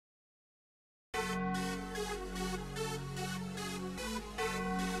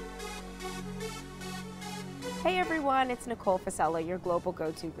Hey everyone, it's Nicole, your global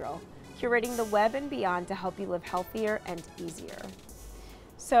go-to girl, curating the web and beyond to help you live healthier and easier.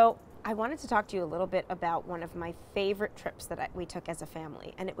 So I wanted to talk to you a little bit about one of my favorite trips that we took as a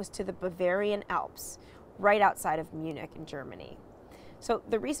family, and it was to the Bavarian Alps, right outside of Munich in Germany. So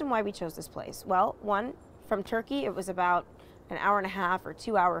the reason why we chose this place, well, one, from Turkey, it was about an hour and a half or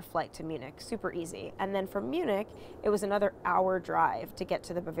 2-hour flight to Munich, super easy. And then from Munich, it was another hour drive to get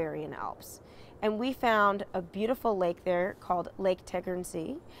to the Bavarian Alps. And we found a beautiful lake there called Lake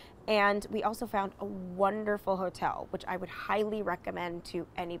Tegernsee. And we also found a wonderful hotel, which I would highly recommend to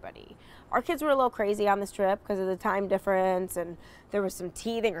anybody. Our kids were a little crazy on this trip because of the time difference, and there was some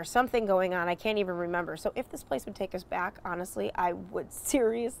teething or something going on. I can't even remember. So if this place would take us back, honestly, I would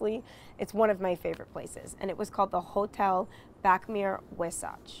seriously. It's one of my favorite places. And it was called the Hotel Bakmir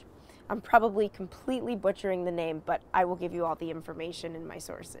Wesac. I'm probably completely butchering the name, but I will give you all the information in my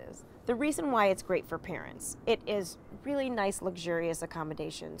sources. The reason why it's great for parents, it is really nice, luxurious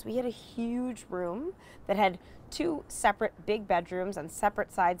accommodations. We had a huge room that had 2 separate big bedrooms on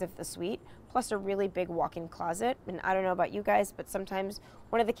separate sides of the suite, plus a really big walk-in closet. And I don't know about you guys, but sometimes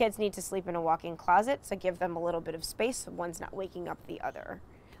one of the kids needs to sleep in a walk-in closet, so give them a little bit of space so one's not waking up the other.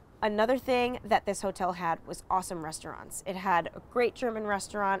 Another thing that this hotel had was awesome restaurants. It had a great German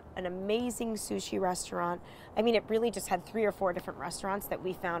restaurant, an amazing sushi restaurant. I mean, it really just had 3 or 4 different restaurants that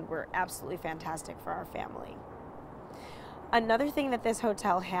we found were absolutely fantastic for our family. Another thing that this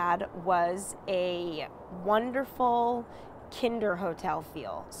hotel had was a wonderful Kinder hotel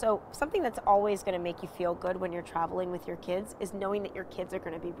feel. So something that's always going to make you feel good when you're traveling with your kids is knowing that your kids are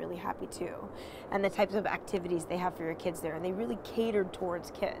going to be really happy too, and the types of activities they have for your kids there, and they really catered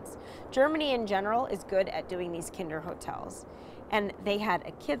towards kids. Germany in general is good at doing these Kinder hotels, and they had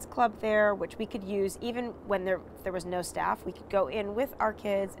a kids club there which we could use even when there was no staff. We could go in with our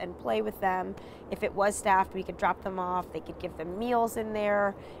kids and play with them. If it was staffed, we could drop them off. They could give them meals in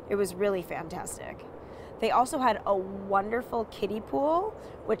there. It was really fantastic. They also had a wonderful kiddie pool,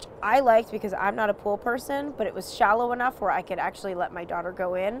 which I liked because I'm not a pool person, but it was shallow enough where I could actually let my daughter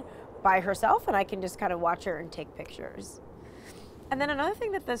go in by herself and I can just kind of watch her and take pictures. And then another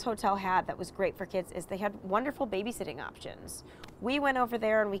thing that this hotel had that was great for kids is they had wonderful babysitting options. We went over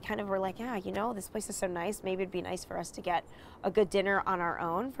there and we kind of were like, yeah, you know, this place is so nice. Maybe it'd be nice for us to get a good dinner on our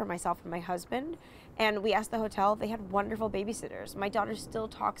own for myself and my husband. And we asked the hotel, they had wonderful babysitters. My daughter still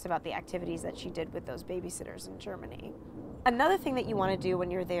talks about the activities that she did with those babysitters in Germany. Another thing that you want to do when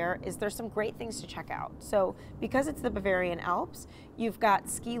you're there is there's some great things to check out. So because it's the Bavarian Alps, you've got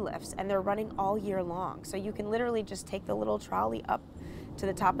ski lifts and they're running all year long. So you can literally just take the little trolley up to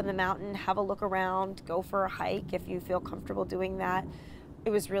the top of the mountain, have a look around, go for a hike if you feel comfortable doing that.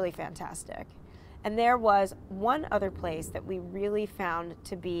 It was really fantastic. And there was one other place that we really found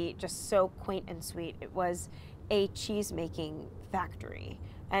to be just so quaint and sweet. It was a cheese making factory,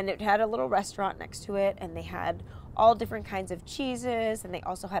 and it had a little restaurant next to it, and they had all different kinds of cheeses, and they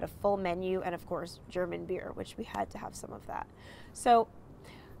also had a full menu, and of course German beer, which we had to have some of that. So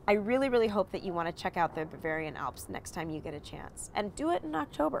I really, really hope that you want to check out the Bavarian Alps next time you get a chance, and do it in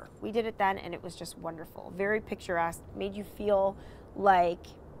October. We did it then and it was just wonderful, very picturesque, made you feel like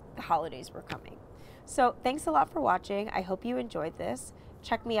the holidays were coming. So thanks a lot for watching. I hope you enjoyed this.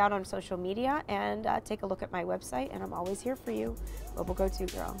 Check me out on social media and take a look at my website, and I'm always here for you. Global Go-To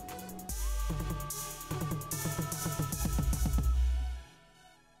Girl.